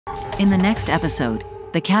In the next episode,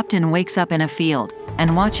 the captain wakes up in a field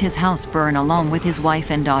and watch his house burn along with his wife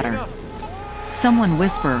and daughter. Someone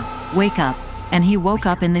whisper, "Wake up," and he woke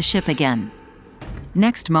up in the ship again.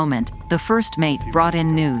 Next moment, the first mate brought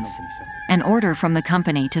in news. An order from the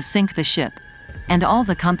company to sink the ship. And all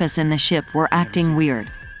the compass in the ship were acting weird.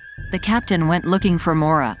 The captain went looking for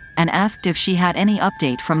Mora and asked if she had any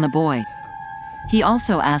update from the boy. He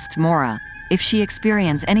also asked Mora if she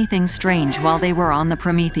experienced anything strange while they were on the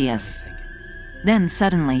Prometheus. Then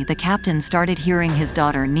suddenly the captain started hearing his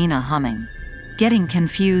daughter Nina humming. Getting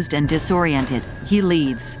confused and disoriented, he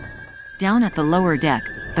leaves. Down at the lower deck,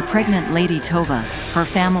 the pregnant lady Tova, her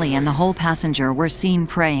family and the whole passenger were seen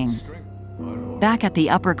praying. Back at the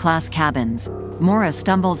upper-class cabins, Mora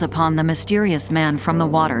stumbles upon the mysterious man from the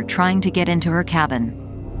water trying to get into her cabin.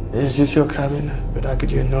 Is this your cabin? But I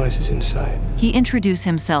could hear noises inside. He introduced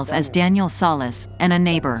himself as Daniel Solis and a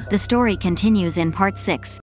neighbor. The story continues in part 6.